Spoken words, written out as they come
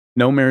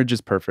No marriage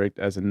is perfect,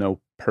 as in no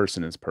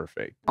person is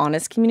perfect.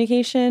 Honest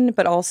communication,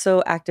 but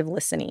also active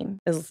listening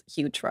is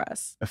huge for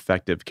us.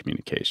 Effective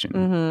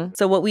communication.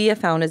 So what we have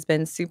found has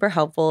been super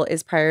helpful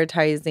is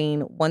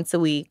prioritizing once a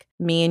week,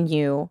 me and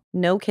you,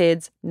 no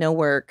kids, no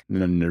work.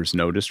 And then there's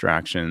no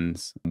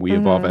distractions. We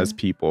evolve as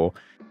people.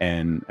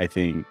 And I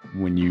think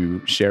when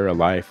you share a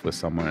life with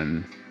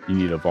someone, you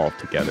need to evolve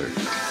together.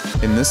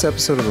 In this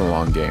episode of The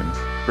Long Game,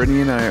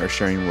 Brittany and I are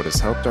sharing what has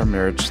helped our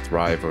marriage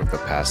thrive over the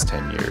past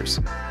 10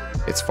 years.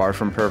 It's far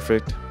from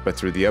perfect, but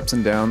through the ups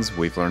and downs,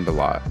 we've learned a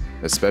lot,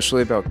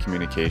 especially about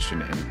communication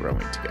and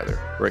growing together.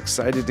 We're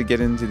excited to get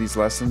into these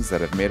lessons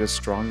that have made us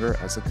stronger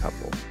as a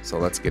couple, so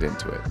let's get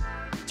into it.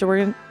 So we're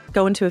going to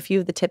go into a few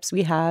of the tips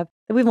we have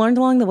that we've learned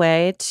along the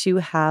way to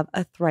have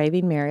a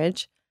thriving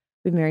marriage.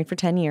 We've been married for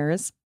 10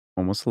 years.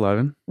 Almost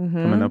 11,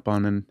 coming up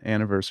on an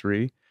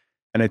anniversary.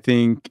 And I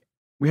think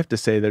we have to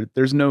say that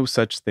there's no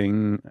such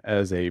thing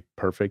as a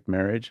perfect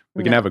marriage.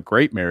 We can have a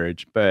great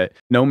marriage, but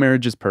no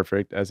marriage is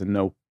perfect, as in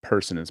no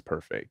person is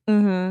perfect.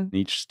 In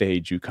each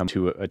stage, you come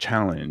to a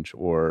challenge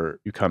or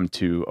you come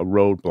to a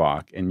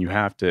roadblock, and you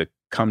have to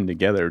come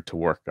together to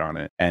work on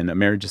it. And a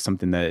marriage is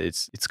something that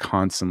it's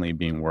constantly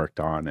being worked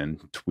on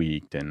and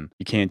tweaked. And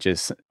you can't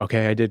just,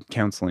 okay, I did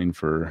counseling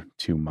for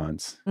 2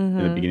 months in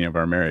the beginning of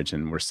our marriage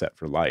and we're set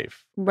for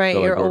life. Right.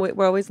 So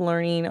We're always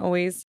learning,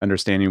 always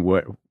understanding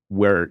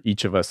where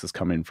each of us is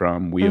coming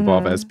from. We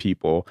evolve as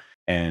people.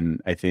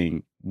 And I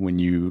think when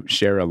you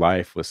share a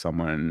life with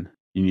someone,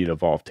 you need to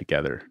evolve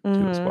together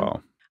too as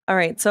well. All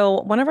right.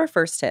 So one of our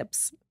first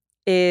tips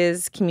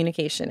is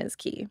communication is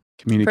key.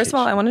 Communication. First of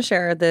all, I want to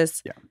share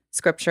this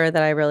scripture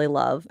that I really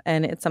love.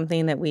 And it's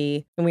something that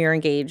when we are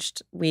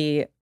engaged,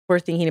 we were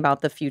thinking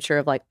about the future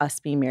of like us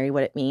being married,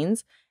 what it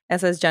means.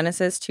 It says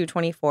Genesis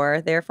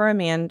 2:24, therefore a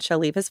man shall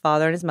leave his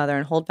father and his mother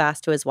and hold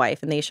fast to his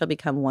wife, and they shall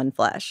become one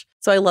flesh.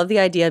 So I love the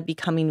idea of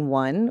becoming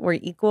one. We're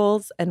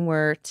equals and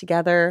we're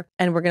together,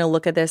 and we're going to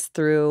look at this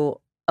through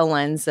a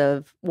lens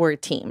of we're a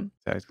team.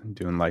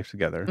 Doing life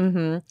together.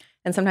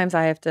 And sometimes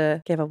I have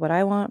to give up what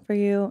I want for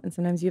you, and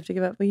sometimes you have to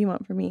give up what you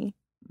want for me.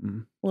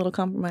 A little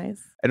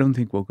compromise. I don't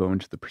think we'll go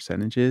into the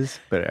percentages,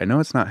 but I know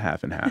it's not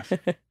half and half. I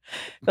feel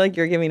like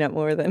you're giving up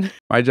more than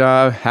my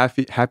job.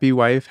 Happy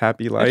wife,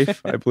 happy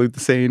life. I believe the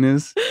saying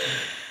is.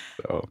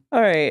 So.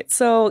 All right.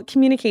 So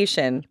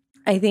communication.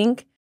 I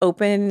think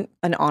open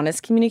and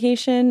honest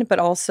communication, but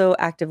also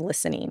active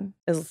listening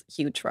is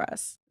huge for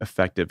us.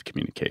 Effective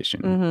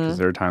communication. Because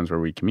there are times where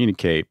we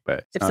communicate,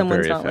 but it's not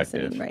very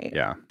effective. Listening, right?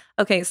 Yeah.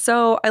 Okay,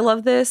 so I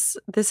love this.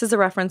 This is a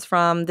reference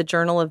from the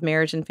Journal of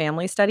Marriage and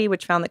Family Study,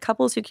 which found that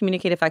couples who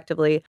communicate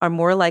effectively are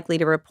more likely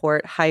to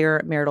report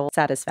higher marital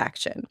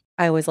satisfaction.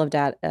 I always love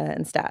data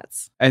and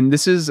stats. And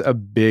this is a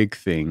big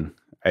thing.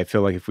 I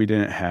feel like if we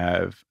didn't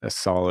have a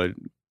solid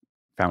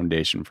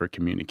foundation for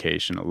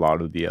communication, a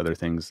lot of the other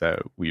things that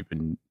we've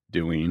been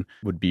doing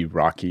would be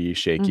rocky,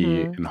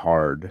 shaky, and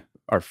hard.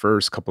 Our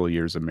first couple of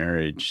years of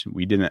marriage,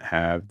 we didn't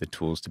have the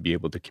tools to be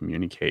able to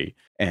communicate.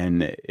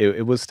 And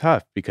it was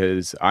tough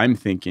because I'm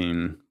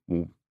thinking,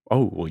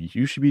 well,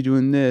 you should be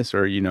doing this,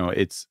 or,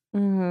 it's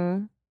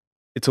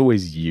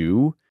always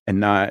you and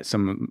not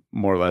some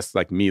more or less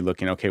like me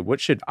looking, okay,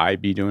 what should I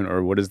be doing?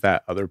 Or what is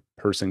that other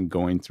person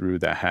going through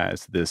that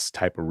has this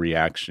type of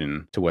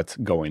reaction to what's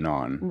going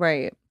on?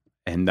 Right.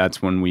 And that's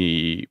when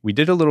we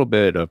did a little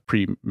bit of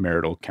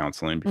premarital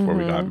counseling before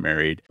we got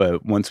married.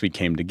 But once we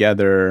came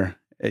together,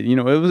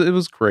 it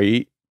was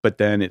great. But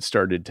then it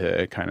started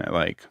to kind of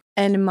like.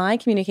 And my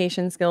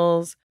communication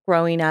skills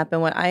growing up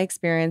and what I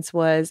experienced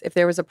was if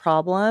there was a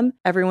problem,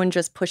 everyone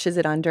just pushes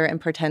it under and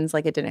pretends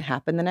like it didn't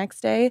happen the next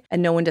day.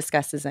 And no one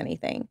discusses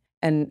anything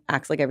and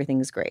acts like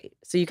everything's great.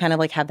 So you kind of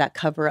like have that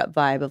cover up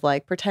vibe of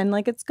like pretend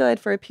like it's good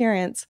for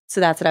appearance.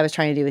 So that's what I was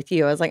trying to do with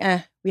you. I was like,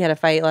 we had a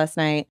fight last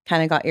night,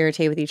 kind of got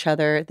irritated with each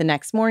other. The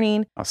next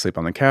morning, I'll sleep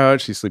on the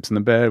couch. He sleeps in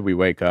the bed. We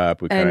wake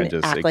up. We kind of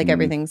just act like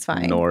everything's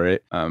fine. Ignore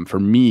it. For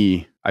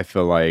me, I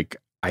feel like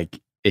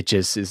it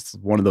just is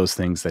one of those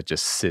things that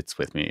just sits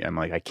with me. I'm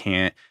like, I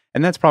can't.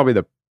 And that's probably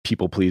the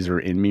people pleaser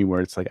in me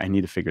where it's like, I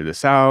need to figure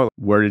this out.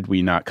 Where did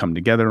we not come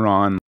together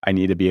on? I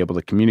need to be able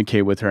to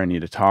communicate with her. I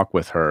need to talk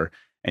with her.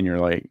 And you're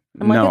like,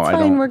 no, it's I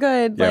fine. don't. We're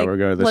good. Yeah, we're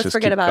good. Let's just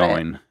forget keep about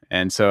going.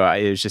 And so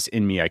it was just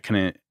in me. I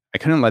couldn't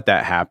let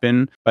that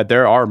happen. But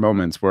there are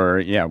moments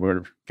where,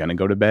 we're going to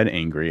go to bed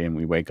angry and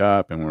we wake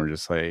up and we're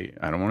just like,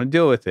 I don't want to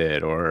deal with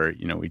it. Or,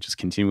 we just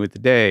continue with the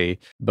day.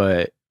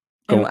 But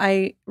and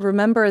I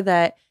remember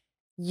that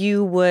we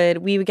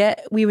would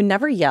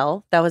never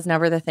yell. That was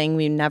never the thing.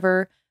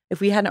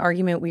 If we had an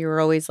argument, we were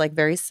always like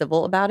very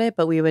civil about it,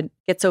 but we would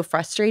get so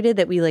frustrated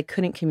that we like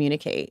couldn't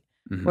communicate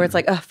where it's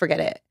like, oh, forget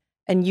it.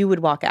 And you would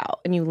walk out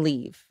and you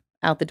leave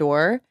out the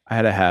door. I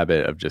had a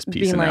habit of just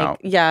peacing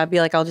out. Yeah, be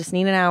like, I'll just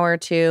need an hour or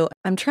two.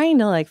 I'm trying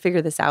to like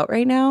figure this out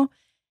right now.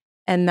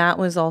 And that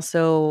was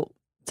also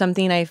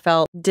something I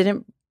felt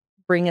didn't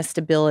bring a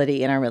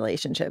stability in our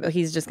relationship.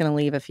 He's just going to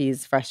leave if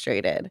he's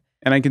frustrated.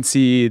 And I can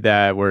see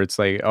that where it's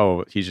like,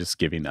 oh, he's just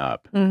giving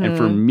up. And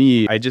for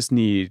me, I just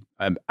need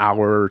an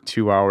hour,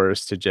 2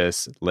 hours to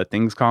just let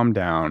things calm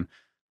down,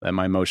 let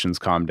my emotions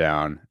calm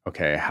down.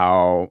 Okay,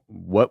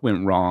 what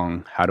went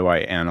wrong? How do I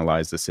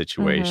analyze the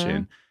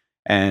situation?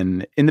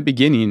 And in the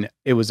beginning,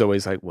 it was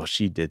always like, well,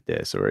 she did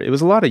this, or it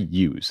was a lot of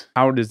yous.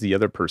 How does the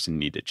other person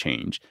need to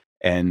change?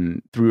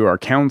 And through our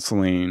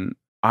counseling,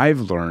 I've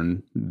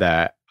learned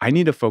that I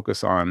need to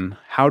focus on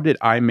how did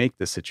I make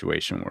the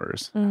situation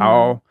worse?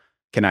 How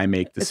can I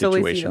make the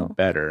situation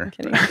better?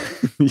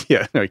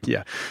 Yeah,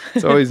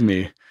 it's always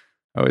me.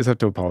 I always have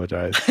to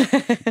apologize.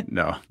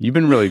 No, you've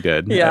been really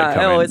good. Yeah,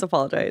 I always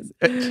apologize.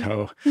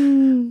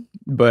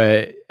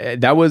 But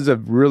that was a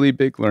really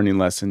big learning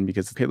lesson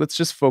because, okay, let's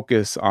just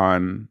focus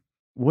on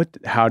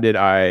how did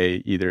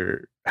I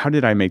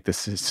make this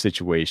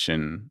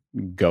situation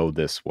go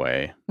this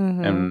way?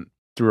 And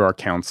through our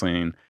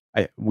counseling,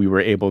 we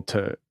were able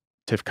to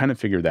kind of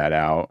figure that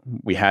out.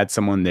 We had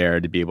someone there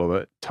to be able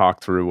to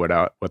talk through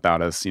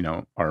without us,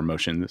 our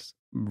emotions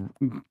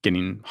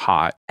getting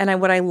hot.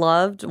 And what I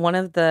loved, one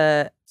of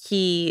the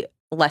key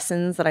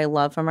lessons that I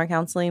love from our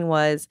counseling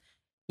was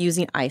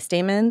using I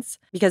statements,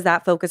 because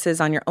that focuses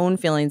on your own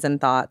feelings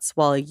and thoughts,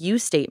 while a you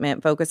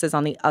statement focuses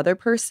on the other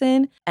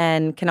person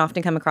and can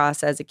often come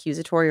across as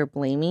accusatory or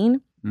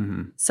blaming.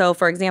 So,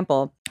 for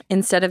example,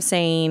 instead of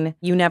saying,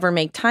 you never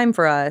make time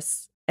for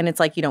us, and it's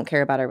like you don't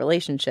care about our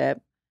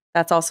relationship,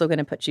 that's also going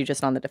to put you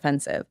just on the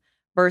defensive.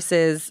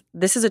 Versus,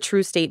 this is a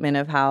true statement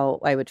of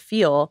how I would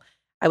feel.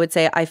 I would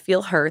say, I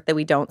feel hurt that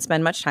we don't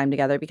spend much time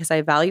together because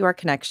I value our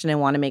connection and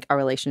want to make our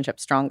relationship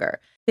stronger.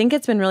 I think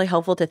it's been really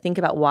helpful to think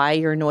about why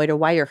you're annoyed or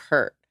why you're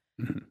hurt.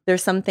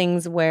 There's some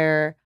things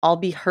where I'll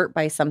be hurt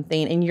by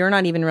something and you're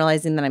not even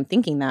realizing that I'm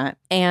thinking that.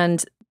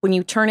 And when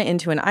you turn it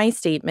into an I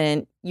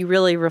statement, you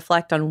really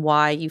reflect on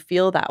why you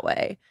feel that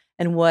way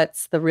and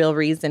what's the real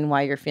reason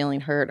why you're feeling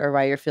hurt or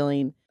why you're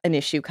feeling an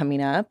issue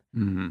coming up.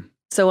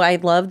 So I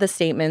love the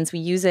statements. We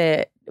use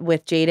it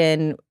with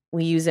Jaden.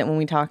 We use it when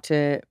we talk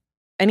to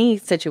any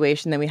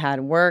situation that we had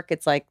in work.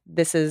 It's like,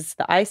 the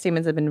I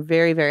statements have been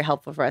very, very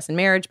helpful for us in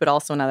marriage, but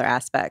also in other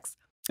aspects.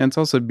 And it's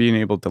also being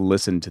able to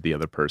listen to the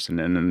other person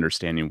and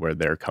understanding where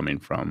they're coming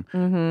from.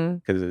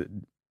 Because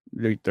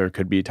there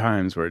could be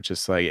times where it's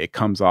just like, it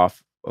comes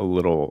off a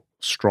little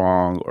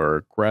strong or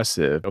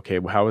aggressive. Okay,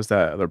 well, how is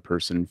that other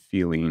person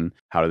feeling?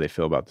 How do they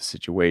feel about the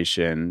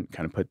situation?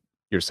 Kind of put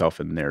yourself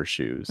in their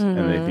shoes. And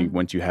I think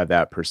once you have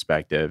that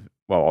perspective,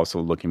 while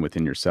also looking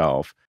within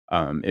yourself,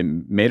 it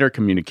made our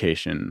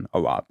communication a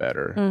lot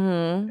better.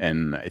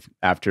 And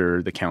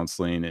after the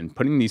counseling and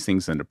putting these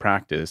things into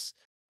practice,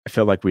 I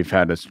feel like we've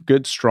had a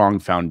good, strong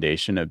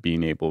foundation of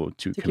being able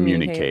to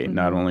communicate,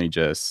 not only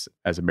just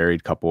as a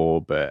married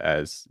couple, but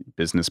as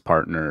business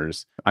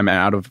partners. I mean,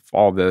 out of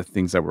all the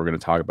things that we're going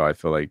to talk about, I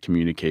feel like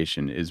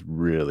communication is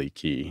really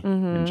key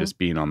and just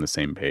being on the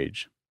same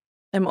page.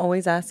 I'm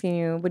always asking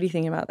you, what do you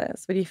think about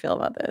this? What do you feel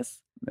about this?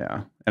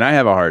 Yeah. And I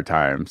have a hard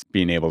time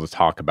being able to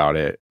talk about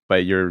it,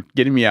 but you're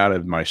getting me out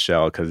of my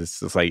shell because it's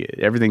just like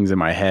everything's in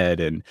my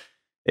head and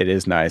it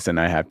is nice. And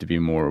I have to be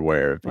more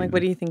aware of, like,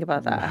 what do you think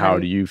about that? How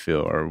do you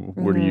feel, or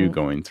what are you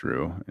going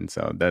through? And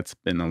so that's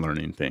been a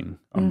learning thing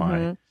on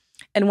my.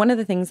 And one of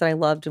the things that I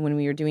loved when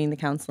we were doing the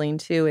counseling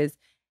too is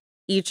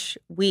each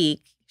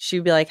week she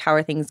would be like, how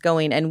are things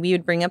going? And we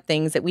would bring up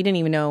things that we didn't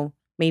even know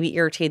maybe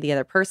irritated the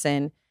other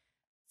person.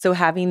 So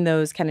having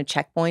those kind of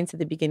checkpoints at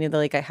the beginning of the,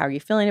 like, how are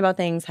you feeling about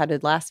things? How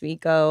did last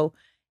week go?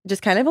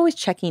 Just kind of always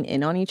checking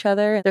in on each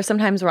other. There's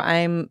sometimes where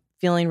I'm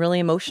feeling really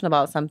emotional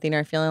about something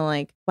or feeling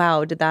like,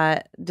 wow, did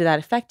that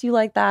affect you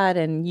like that?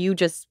 And you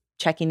just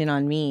checking in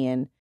on me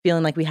and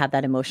feeling like we have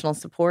that emotional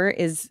support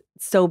is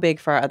so big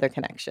for our other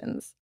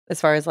connections,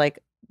 as far as like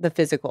the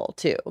physical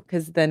too,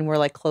 because then we're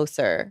like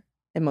closer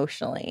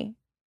emotionally.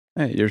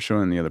 Hey, you're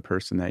showing the other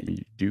person that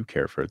you do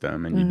care for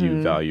them and you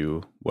do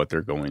value what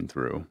they're going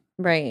through.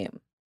 Right.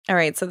 All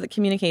right. So the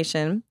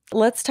communication.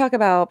 Let's talk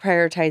about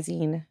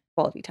prioritizing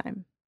quality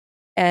time.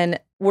 And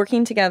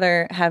working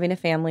together, having a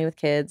family with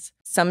kids,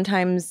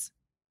 sometimes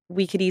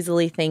we could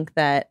easily think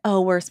that,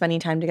 oh, we're spending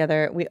time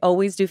together. We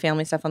always do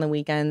family stuff on the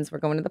weekends. We're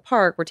going to the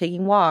park. We're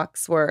taking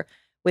walks. We're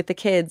with the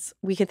kids.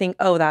 We could think,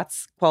 oh,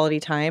 that's quality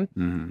time.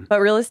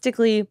 But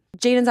realistically,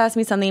 Jaden's asked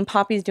me something.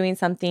 Poppy's doing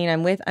something.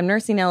 I'm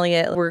nursing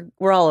Elliot.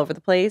 We're all over the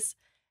place.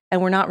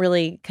 And we're not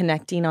really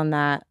connecting on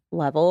that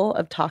level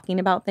of talking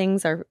about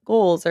things, our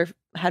goals, or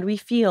how do we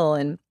feel?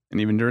 And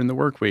even during the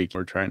work week,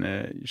 we're trying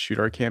to shoot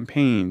our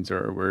campaigns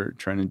or we're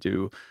trying to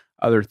do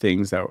other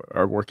things that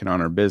are working on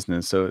our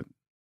business. So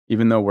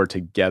even though we're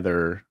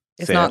together,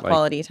 it's not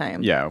quality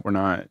time. Yeah, we're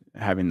not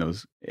having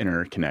those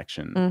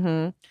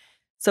interconnection.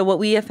 So what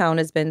we have found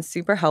has been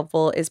super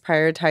helpful is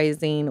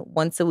prioritizing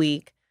once a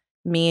week,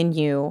 me and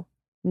you,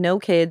 no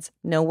kids,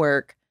 no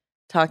work,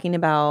 talking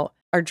about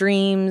our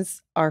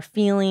dreams, our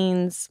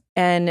feelings.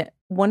 And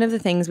one of the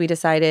things we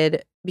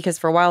decided, because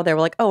for a while they were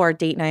like, oh, our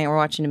date night, we're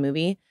watching a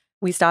movie.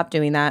 We stopped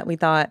doing that. We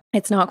thought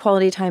it's not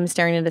quality time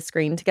staring at a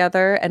screen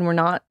together and we're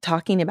not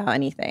talking about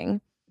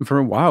anything. For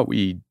a while,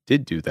 we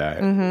did do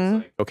that.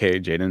 Like, okay,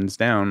 Jaden's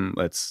down.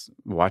 Let's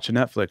watch a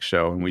Netflix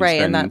show. And we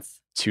spend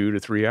 2 to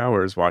 3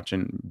 hours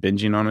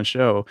binging on a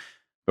show.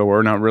 but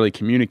we're not really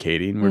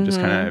communicating. We're just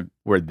Mm-hmm. kind of,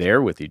 we're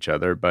there with each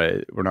other,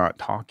 but we're not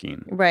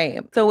talking.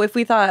 Right. So if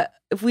we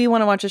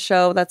want to watch a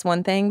show, that's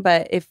one thing.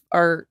 But if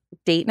our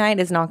date night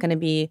is not going to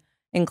be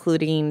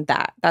including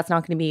that's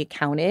not going to be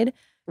counted.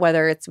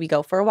 Whether it's we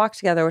go for a walk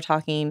together, we're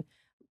talking.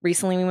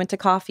 Recently, we went to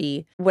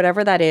coffee.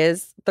 Whatever that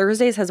is,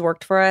 Thursdays has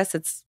worked for us.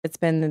 It's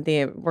been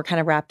we're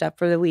kind of wrapped up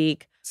for the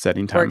week.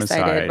 Setting time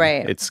aside,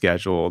 right? It's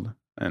scheduled,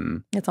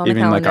 and it's on the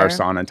even calendar. like our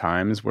sauna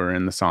times, we're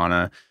in the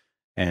sauna,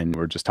 and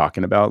we're just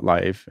talking about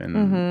life,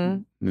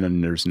 and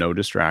then there's no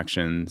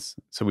distractions.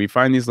 So we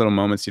find these little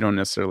moments. You don't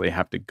necessarily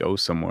have to go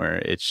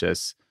somewhere. It's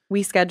just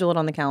we schedule it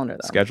on the calendar,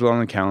 though. Schedule it on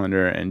the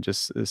calendar and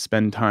just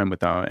spend time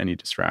without any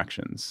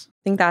distractions.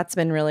 I think that's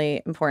been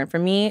really important for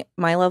me.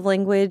 My love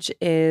language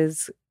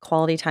is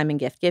quality time and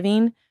gift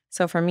giving.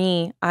 So for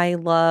me, I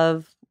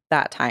love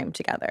that time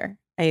together.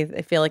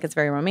 I feel like it's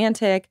very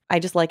romantic. I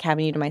just like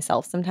having you to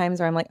myself sometimes,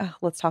 where I'm like, oh,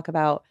 let's talk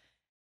about,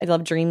 I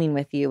love dreaming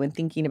with you and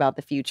thinking about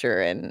the future.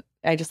 And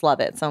I just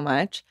love it so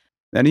much.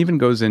 That even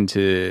goes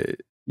into,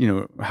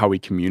 how we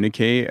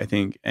communicate. I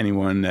think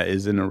anyone that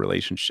is in a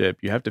relationship,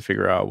 you have to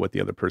figure out what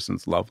the other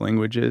person's love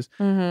language is,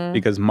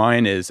 because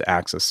mine is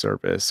acts of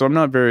service. So I'm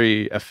not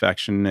very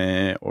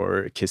affectionate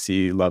or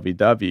kissy,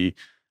 lovey-dovey.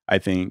 I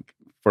think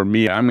for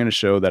me, I'm going to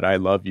show that I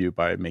love you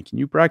by making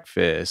you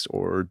breakfast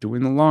or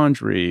doing the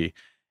laundry.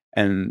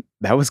 And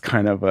that was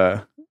kind of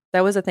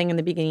that was a thing in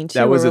the beginning too.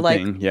 That was a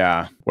like, thing,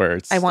 yeah. Where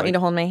it's I want you to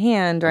hold my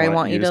hand, or I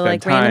want you to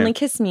like randomly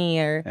kiss me,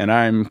 and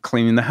I'm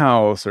cleaning the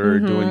house or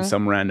doing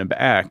some random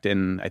act.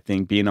 And I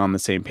think being on the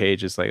same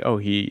page is like, oh,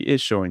 he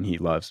is showing he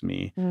loves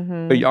me.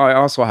 But I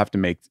also have to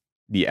make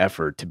the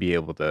effort to be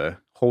able to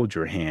hold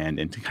your hand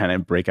and to kind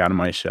of break out of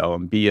my shell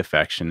and be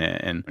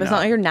affectionate. And but it's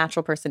not your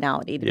natural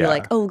personality to be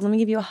like, oh, let me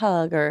give you a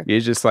hug, or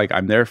it's just like,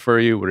 I'm there for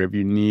you, whatever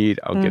you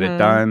need, I'll get it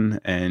done,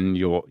 and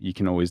you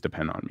can always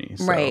depend on me.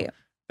 So right.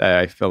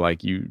 I feel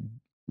like you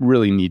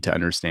really need to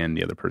understand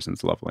the other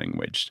person's love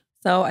language.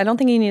 So I don't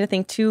think you need to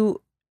think too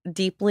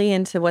deeply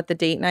into what the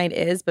date night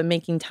is, but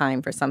making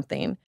time for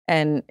something.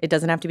 And it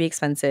doesn't have to be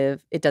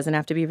expensive. It doesn't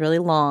have to be really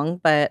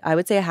long, but I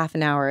would say a half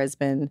an hour has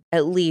been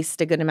at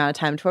least a good amount of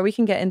time to where we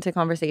can get into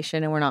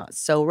conversation and we're not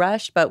so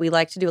rushed, but we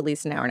like to do at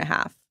least an hour and a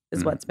half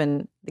is what's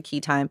been the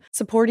key time.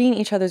 Supporting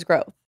each other's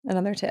growth.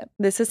 Another tip.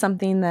 This is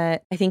something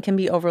that I think can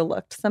be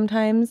overlooked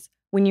sometimes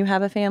when you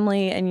have a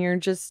family and you're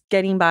just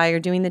getting by, you're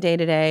doing the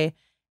day-to-day,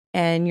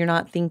 and you're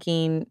not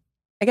thinking,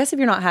 I guess if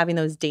you're not having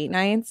those date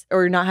nights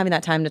or you're not having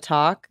that time to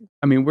talk.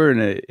 I mean, we're in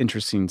an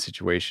interesting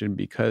situation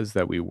because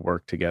that we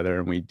work together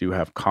and we do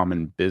have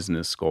common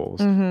business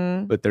goals,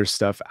 but there's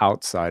stuff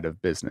outside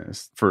of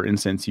business. For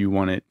instance, you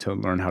wanted to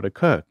learn how to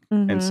cook.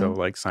 And so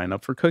like sign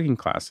up for cooking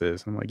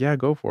classes. I'm like, yeah,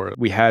 go for it.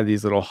 We had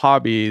these little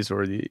hobbies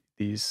or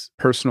these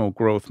personal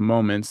growth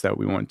moments that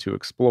we want to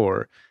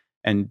explore.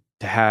 And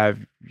to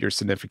have your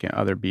significant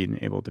other being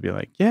able to be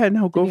like, yeah,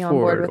 no, go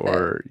for it.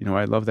 Or,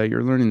 I love that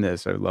you're learning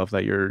this. I love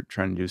that you're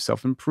trying to do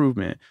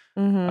self-improvement.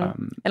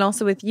 And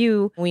also with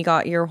you, we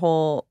got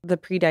the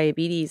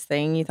pre-diabetes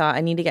thing. You thought,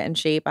 I need to get in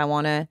shape. I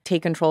want to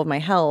take control of my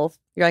health.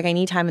 You're like, I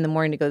need time in the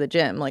morning to go to the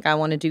gym. Like, I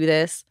want to do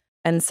this.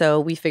 And so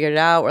we figured it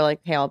out. We're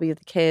like, hey, I'll be with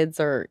the kids,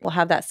 or we'll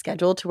have that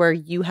schedule to where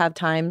you have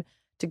time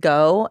to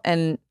go.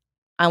 And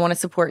I want to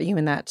support you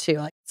in that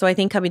too. So I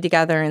think coming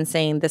together and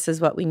saying, this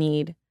is what we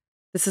need.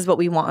 This is what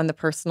we want on the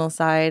personal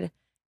side,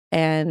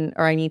 or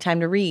I need time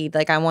to read.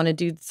 Like, I want to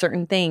do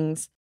certain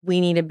things.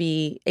 We need to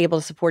be able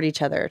to support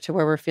each other to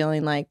where we're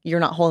feeling like you're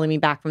not holding me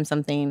back from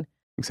something.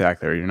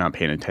 Exactly. Or you're not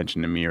paying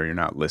attention to me, or you're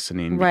not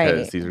listening,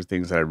 because these are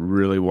things that I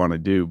really want to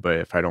do. But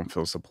if I don't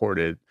feel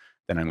supported,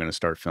 then I'm going to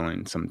start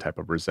feeling some type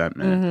of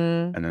resentment.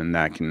 And then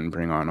that can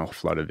bring on a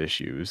flood of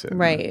issues.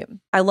 Right.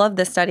 I love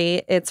this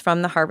study. It's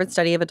from the Harvard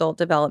Study of Adult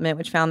Development,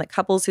 which found that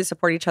couples who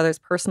support each other's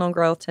personal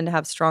growth tend to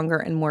have stronger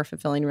and more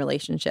fulfilling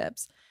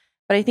relationships.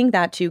 But I think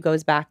that too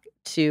goes back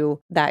to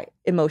that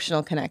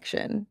emotional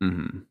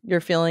connection.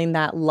 You're feeling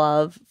that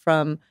love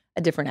from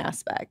a different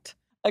aspect.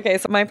 Okay,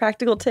 so my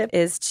practical tip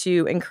is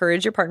to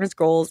encourage your partner's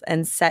goals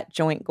and set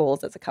joint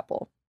goals as a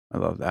couple. I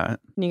love that.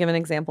 Can you give an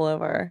example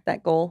of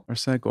that goal? Our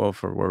set goal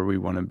for where we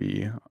want to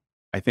be.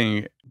 I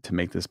think to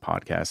make this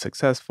podcast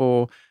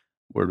successful,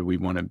 where do we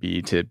want to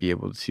be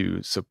able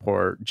to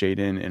support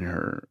Jaden in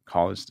her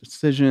college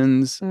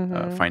decisions,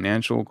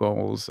 financial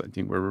goals. I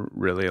think we're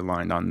really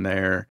aligned on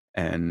there.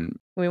 And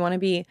we want to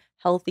be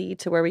healthy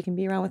to where we can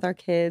be around with our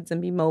kids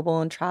and be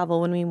mobile and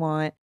travel when we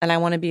want. And I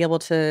want to be able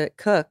to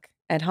cook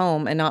at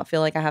home and not feel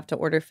like I have to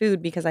order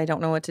food because I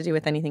don't know what to do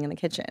with anything in the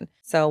kitchen.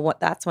 So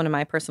that's one of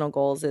my personal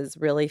goals, is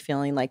really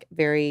feeling like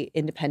very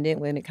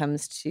independent when it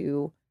comes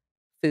to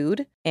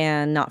food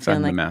and not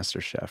feeling like I'm the master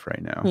chef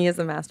right now. He is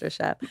a master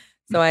chef.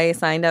 So I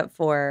signed up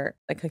for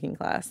a cooking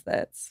class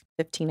that's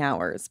 15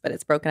 hours, but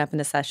it's broken up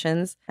into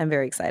sessions. I'm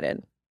very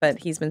excited. But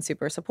he's been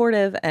super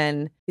supportive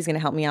and he's going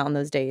to help me out on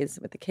those days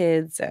with the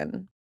kids,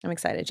 and I'm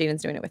excited.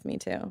 Jaden's doing it with me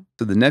too.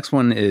 So the next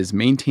one is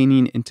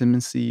maintaining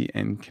intimacy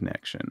and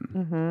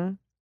connection.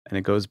 And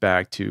it goes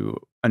back to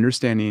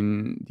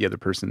understanding the other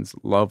person's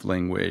love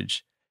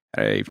language.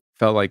 I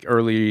felt like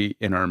early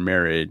in our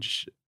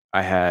marriage,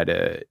 I had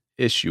a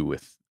issue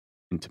with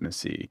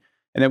intimacy.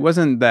 And it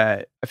wasn't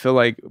that I feel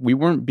like we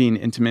weren't being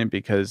intimate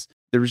because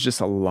there was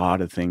just a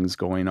lot of things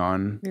going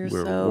on. You're We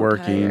were so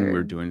working, we were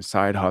tired. doing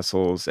side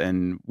hustles,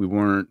 and we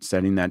weren't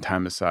setting that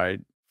time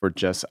aside for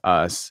just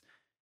us.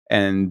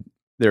 And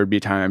there would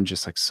be times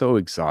just like so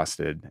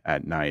exhausted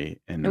at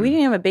night. And we And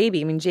didn't have a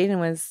baby. I mean, Jaden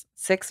was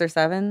 6 or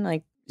 7.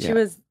 Like, she yeah,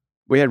 was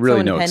we had so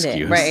really no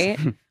independent, excuse.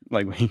 right?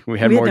 Like we had We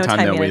had more no time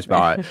time than we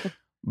thought. management.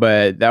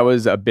 But that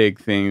was a big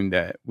thing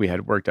that we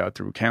had worked out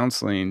through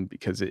counseling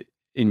because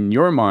in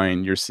your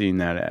mind, you're seeing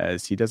that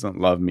as he doesn't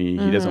love me.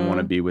 He doesn't want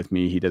to Mhm. be with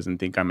me. He doesn't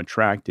think I'm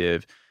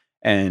attractive.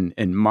 And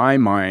in my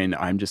mind,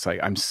 I'm just like,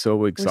 I'm so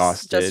We're just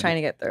exhausted trying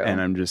to get through.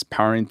 and I'm just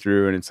powering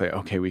through. And it's like,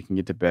 okay, we can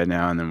get to bed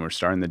now. And then we're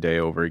starting the day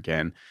over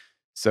again.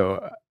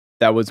 So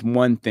that was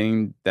one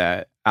thing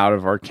that out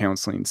of our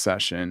counseling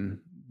session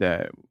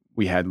that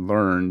we had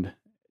learned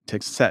to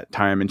set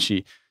time. And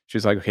she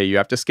was like, okay, you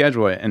have to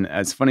schedule it. And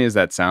as funny as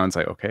that sounds,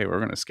 like, okay, we're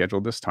going to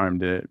schedule this time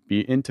to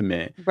be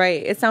intimate.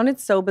 Right. It sounded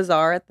so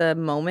bizarre at the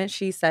moment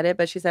she said it,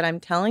 but she said, I'm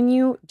telling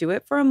you, do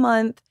it for a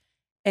month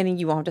and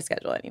you won't have to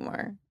schedule it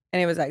anymore.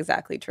 And it was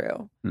exactly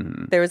true.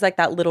 Mhm. There was like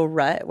that little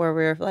rut where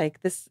we were like,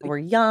 we're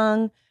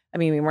young. I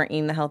mean, we weren't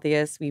eating the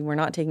healthiest. We were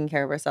not taking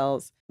care of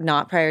ourselves,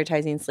 not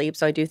prioritizing sleep.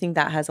 So I do think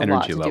that has a lot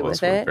Energy to do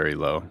levels with were it. very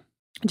low.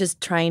 Just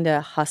trying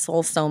to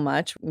hustle so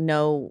much,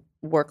 no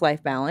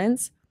work-life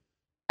balance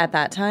at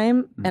that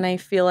time. Mhm. And I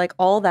feel like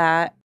all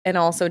that, and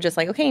also just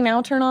like, okay,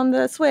 now turn on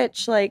the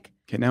switch. Like,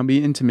 Okay, now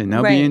be intimate.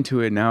 Now be Right.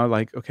 into it. Now,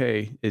 like,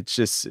 okay, it's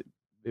just,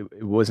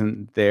 it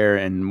wasn't there.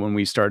 And when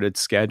we started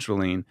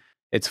scheduling,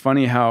 it's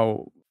funny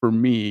how, for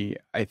me,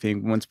 I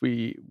think once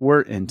we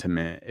were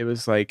intimate, it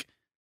was like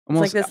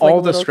almost this, like,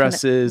 all the little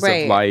stresses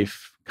right. of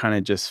life kind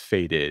of just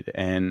faded.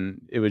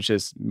 And it was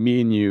just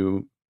me and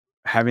you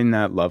having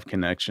that love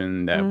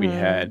connection that we Mhm.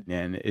 had.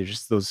 And it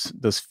just,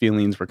 those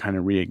feelings were kind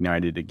of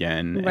reignited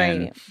again. And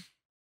Right.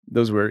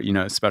 those were,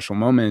 special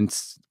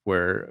moments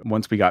where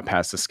once we got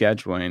past the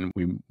scheduling,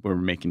 we were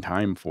making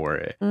time for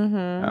it. Mhm.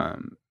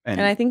 And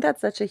And I think that's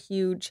such a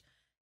huge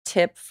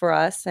tip for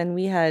us. And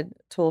we had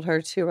told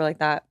her too, we're like,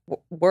 that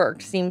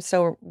worked. Seems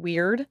so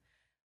weird,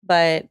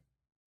 but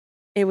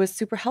it was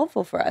super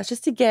helpful for us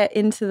just to get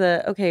into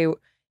the, okay,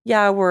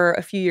 yeah, we're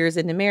a few years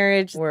into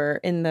marriage, we're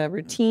in the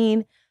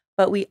routine,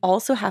 but we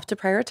also have to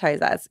prioritize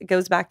that. It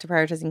goes back to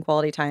prioritizing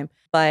quality time.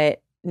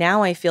 But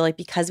now I feel like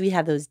because we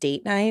have those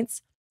date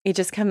nights,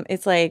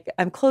 it's like,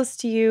 I'm close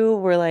to you.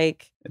 We're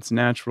like, it's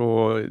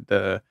natural.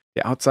 The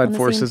on outside the same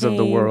forces of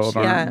the world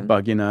page, aren't yeah.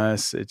 bugging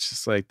us. It's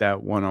just like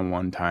that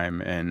one-on-one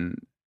time. And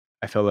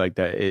I feel like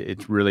that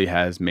it really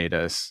has made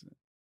us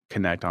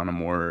connect on a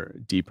more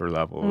deeper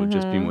level,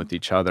 just being Mhm. with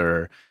each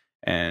other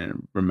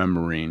and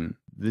remembering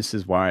this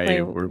is why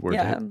Like, we're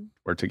yeah.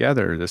 we're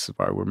together. This is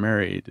why we're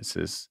married. This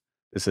is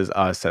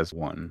us as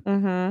one.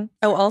 Mm-hmm.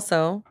 Oh,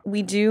 also,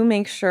 we do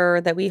make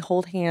sure that we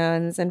hold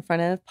hands in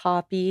front of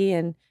Poppy,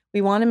 and we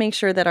want to make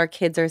sure that our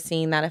kids are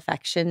seeing that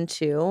affection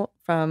too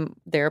from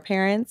their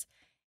parents.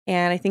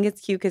 And I think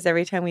it's cute because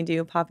every time we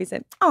do, Poppy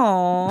said,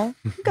 "Oh,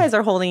 you guys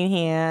are holding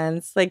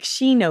hands." Like,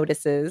 she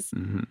notices,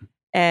 Mhm.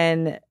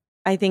 and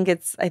I think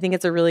it's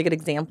a really good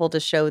example to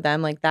show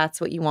them like that's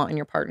what you want in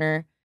your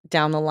partner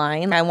down the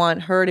line. I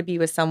want her to be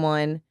with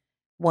someone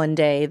one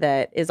day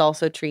that is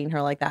also treating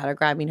her like that or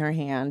grabbing her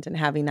hand and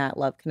having that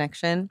love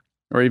connection.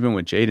 Or even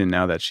with Jaden,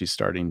 now that she's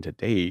starting to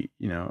date,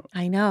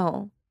 I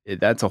know.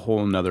 that's a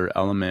whole nother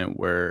element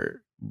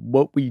where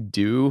what we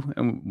do,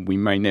 and we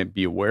might not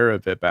be aware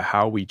of it, but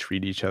how we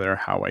treat each other,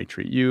 how I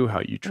treat you,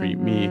 how you treat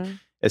me, Mhm.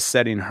 is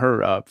setting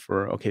her up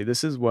for, okay,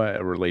 this is what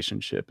a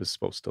relationship is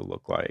supposed to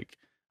look like.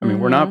 I mean,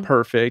 we're not Mhm.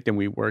 perfect and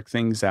we work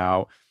things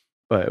out,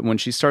 but when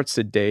she starts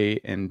to date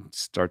and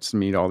starts to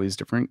meet all these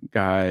different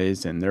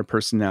guys and their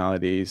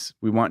personalities,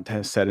 we want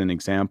to set an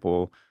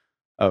example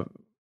of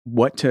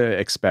what to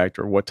expect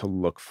or what to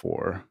look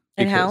for.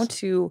 And how Because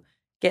to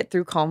get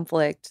through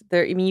conflict.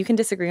 I mean, you can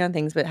disagree on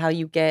things, but how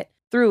you get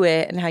through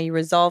it and how you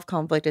resolve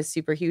conflict is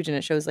super huge, and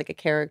it shows like a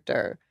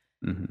character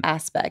Mhm.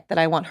 aspect that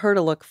I want her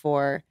to look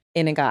for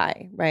in a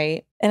guy,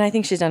 right? And I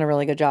think she's done a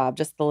really good job.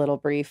 Just the little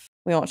brief.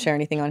 We won't share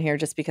anything on here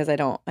just because I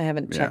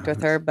haven't checked Yeah.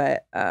 with her,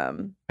 but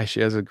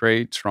She has a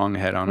great, strong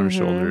head on her Mhm.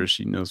 shoulders.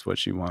 She knows what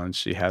she wants.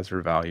 She has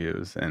her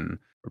values, and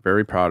we're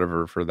very proud of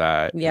her for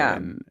that. Yeah.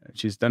 And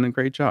she's done a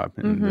great job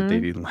in the Mhm.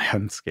 dating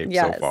landscape so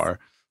Yes. far.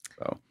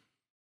 So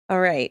All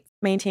right.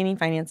 Maintaining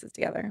finances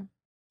together.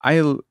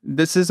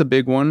 this is a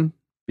big one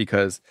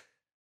because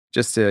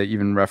just to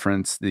even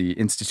reference the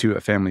Institute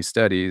of Family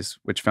Studies,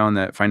 which found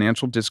that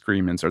financial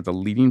disagreements are the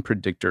leading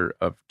predictor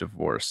of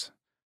divorce.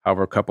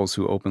 However, couples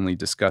who openly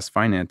discuss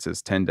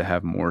finances tend to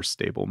have more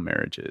stable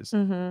marriages.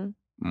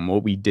 Mm-hmm.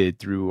 What we did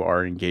through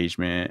our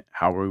engagement,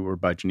 how we were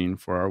budgeting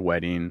for our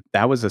wedding,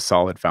 that was a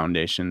solid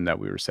foundation that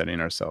we were setting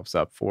ourselves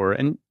up for.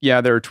 And yeah,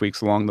 there are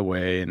tweaks along the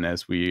way. And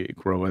as we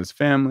grow as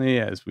family,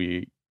 as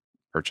we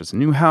purchase a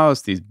new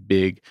house, these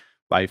big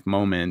life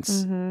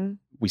moments, Mm-hmm.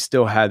 we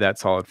still had that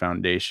solid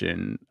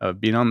foundation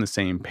of being on the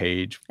same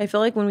page. I feel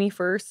like when we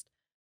first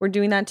were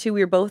doing that too,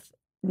 we were both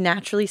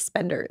naturally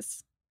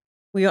spenders.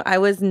 I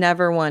was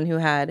never one who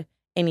had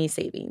any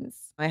savings.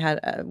 I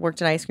had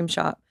worked in an ice cream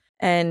shop,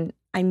 and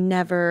I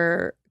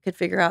never could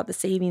figure out the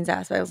savings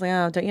aspect. I was like,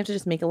 oh, don't you have to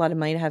just make a lot of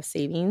money to have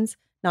savings?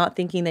 Not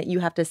thinking that you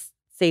have to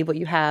save what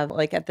you have,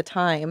 like, at the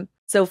time.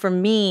 So for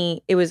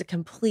me, it was a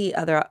complete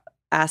other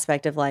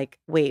aspect of like,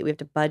 wait, we have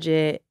to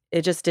budget.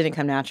 It just didn't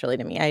come naturally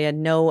to me. I had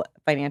no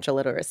financial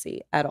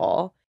literacy at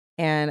all.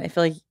 And I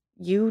feel like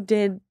you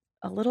did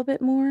a little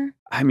bit more.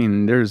 I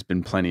mean, there's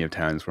been plenty of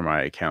times where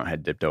my account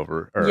had dipped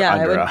over or Yeah,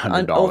 under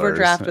 $100.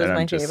 overdraft was and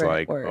my I'm just favorite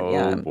like, word. oh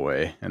Yeah.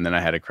 boy. And then I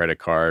had a credit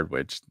card,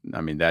 which,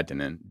 I mean, that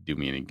didn't do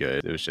me any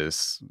good. It was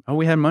just, oh,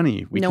 we had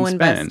money. We No can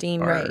spend.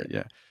 investing, Or, right.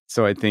 Yeah.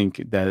 So I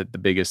think that the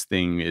biggest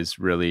thing is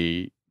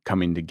really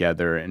coming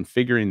together and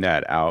figuring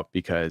that out,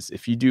 because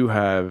if you do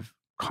have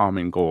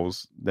common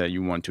goals that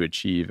you want to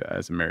achieve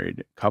as a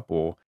married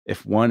couple,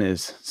 if one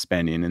is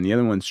spending and the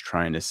other one's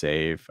trying to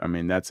save, I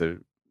mean, that's a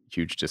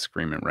huge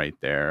disagreement right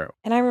there.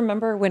 And I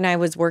remember when I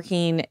was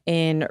working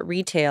in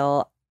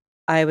retail,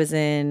 I was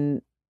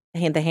in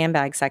the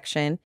handbag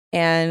section,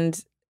 and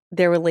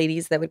there were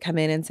ladies that would come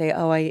in and say,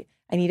 oh, I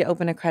need to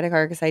open a credit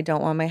card because I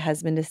don't want my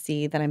husband to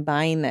see that I'm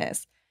buying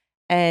this.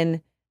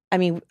 And I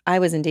mean, I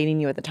wasn't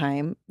dating you at the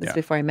time. This is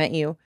before I met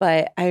you.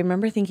 But I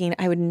remember thinking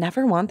I would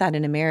never want that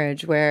in a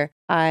marriage where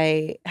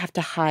I have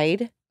to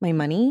hide my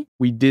money.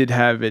 We did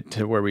have it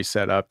to where we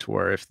set up to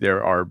where if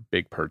there are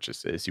big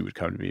purchases, you would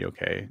come to me,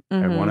 okay,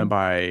 I want to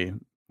buy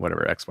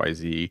whatever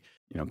XYZ,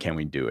 can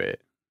we do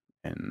it?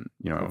 And,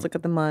 let's look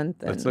at the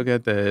month. Let's look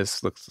at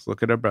this. Let's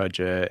look at our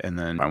budget. And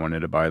then if I wanted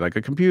to buy like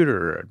a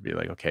computer, I'd be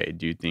like, okay,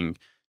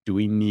 do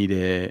we need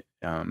it?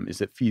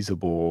 Is it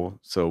feasible?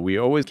 So we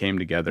always came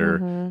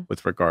together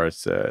with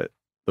regards to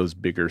those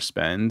bigger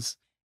spends.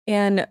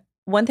 And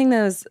one thing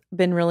that has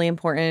been really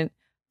important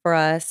for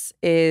us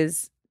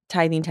is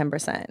tithing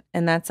 10%.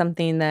 And that's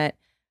something that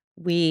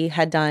we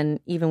had done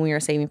even when we were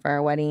saving for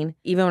our wedding.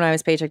 Even when I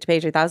was paycheck to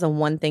paycheck, that was the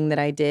one thing that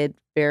I did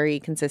very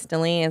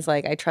consistently, is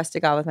like I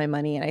trusted God with my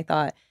money. And I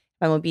thought,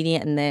 if I'm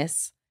obedient in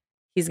this,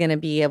 he's going to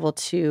be able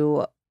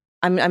to,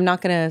 I'm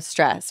not going to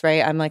stress,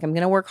 right? I'm going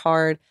to work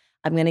hard.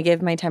 I'm going to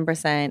give my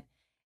 10%.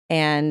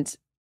 And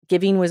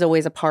giving was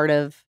always a part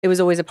of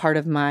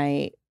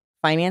my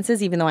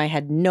finances, even though I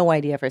had no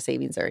idea for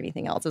savings or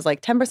anything else. It was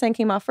like 10%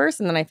 came off first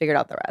and then I figured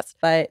out the rest.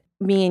 But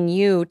me and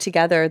you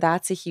together,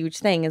 that's a huge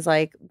thing, is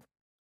like,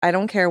 I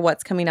don't care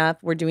what's coming up.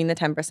 We're doing the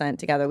 10%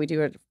 together. We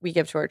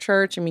give to our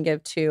church, and we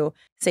give to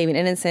Saving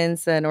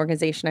Innocence, an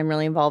organization I'm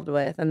really involved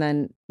with, and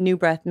then New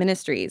Breath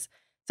Ministries.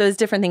 So as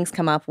different things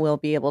come up, we'll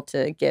be able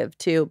to give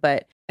too.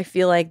 But I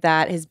feel like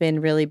that has been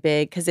really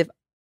big, because if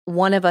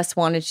one of us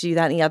wanted to do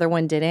that and the other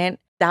one didn't,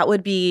 that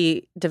would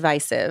be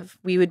divisive.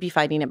 We would be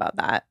fighting about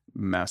that.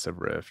 Massive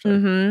rift.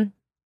 I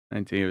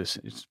think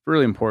it's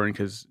really important,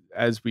 because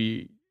as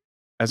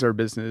our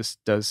business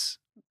does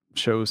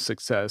show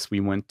success, we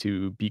want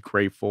to be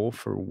grateful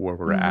for where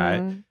we're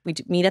at. We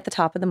meet at the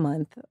top of the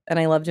month, and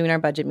I love doing our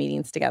budget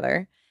meetings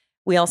together.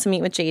 We also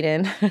meet with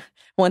Jaden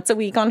once a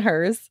week on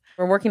hers.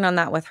 We're working on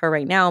that with her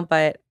right now,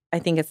 but I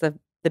think it's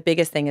the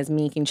biggest thing is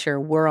making sure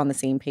we're on the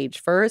same page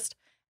first,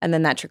 and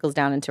then that trickles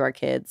down into our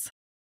kids.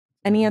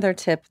 Any other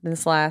tip in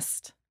this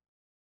last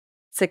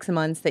 6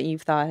 months that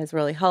you've thought has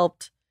really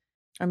helped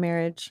our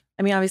marriage?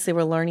 I mean, obviously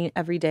we're learning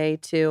every day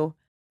too.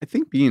 I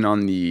think being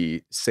on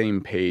the same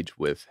page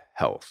with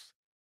health,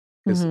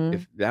 because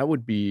if that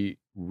would be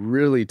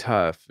really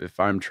tough if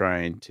I'm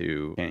can't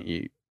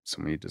eat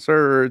so many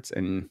desserts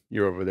and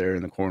you're over there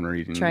in the corner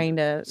eating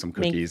some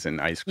cookies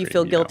and ice cream. You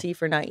feel guilty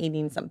for not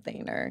eating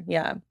something, or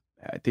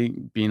I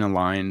think being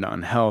aligned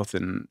on health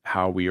and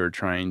how we are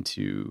trying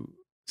to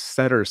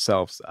set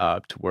ourselves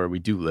up to where we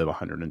do live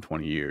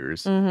 120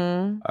 years.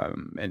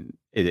 And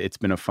it's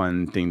been a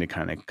fun thing to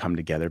kind of come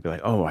together, be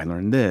like, oh, I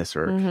learned this,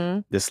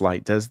 or this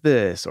light does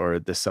this, or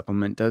this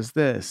supplement does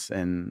this.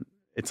 And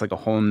it's like a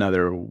whole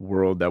nother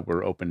world that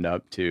we're opened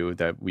up to,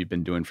 that we've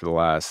been doing for the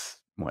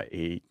last,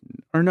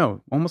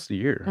 almost a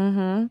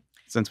year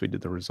since we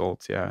did the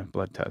results.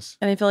 Blood tests.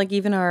 And I feel like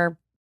even our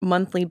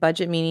monthly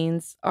budget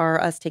meetings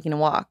are us taking a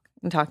walk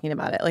and talking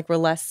about it. Like, we're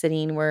less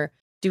sitting, we're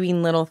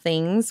doing little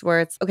things where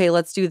it's, okay,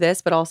 let's do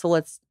this, but also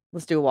let's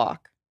do a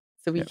walk,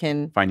 so we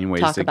can finding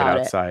ways to get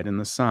outside in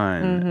the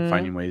sun,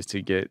 finding ways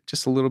to get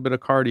just a little bit of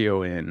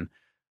cardio in.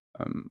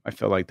 I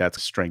feel like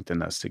that's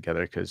strengthened us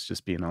together, because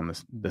just being on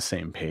the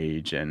same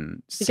page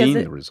and seeing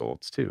the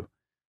results too.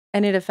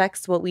 And it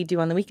affects what we do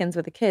on the weekends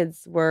with the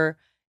kids. We're,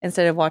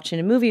 instead of watching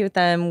a movie with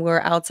them,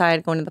 we're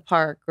outside going to the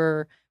park,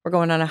 or we're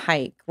going on a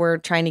hike. We're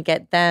trying to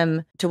get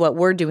them to what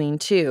we're doing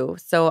too.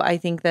 So I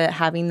think that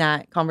having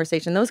that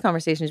conversation, those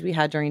conversations we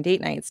had during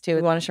date nights too,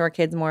 we want to show our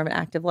kids more of an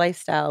active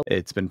lifestyle.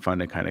 It's been fun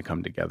to kind of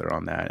come together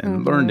on that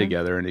and learn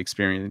together and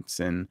experience,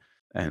 and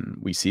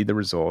we see the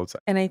results.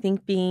 And I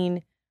think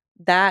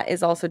that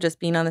is also just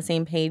being on the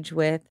same page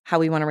with how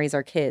we want to raise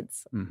our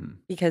kids,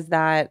 because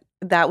that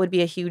would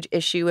be a huge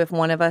issue if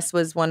one of us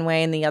was one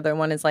way and the other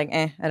one is like,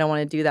 I don't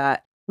want to do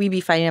that. We'd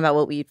be fighting about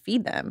what we'd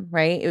feed them,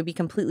 right? It would be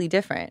completely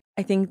different.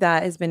 I think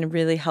that has been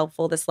really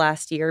helpful this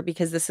last year,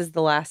 because this is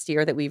the last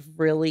year that we've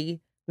really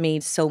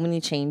made so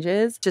many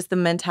changes. Just the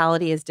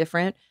mentality is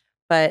different.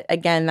 But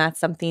again, that's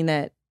something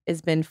that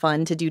has been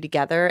fun to do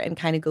together and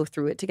kind of go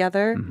through it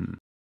together. Mm-hmm.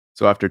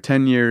 So after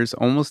 10 years,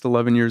 almost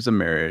 11 years of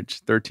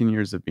marriage, 13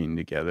 years of being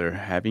together,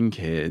 having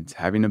kids,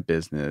 having a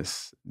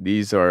business,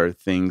 these are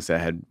things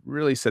that had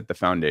really set the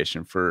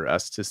foundation for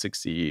us to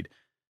succeed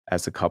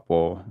as a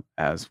couple,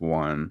 as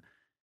one.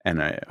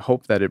 And I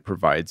hope that it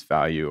provides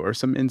value or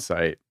some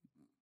insight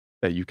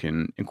that you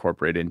can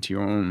incorporate into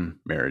your own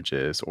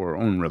marriages or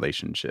own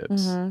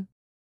relationships. Mm-hmm.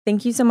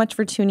 Thank you so much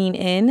for tuning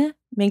in.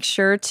 Make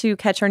sure to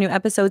catch our new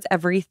episodes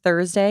every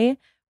Thursday,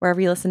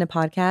 wherever you listen to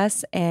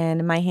podcasts.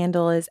 And my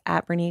handle is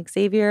 @Brittany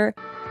Xavier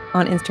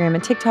on Instagram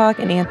and TikTok.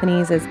 And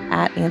Anthony's is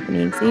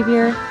 @Anthony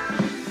Xavier.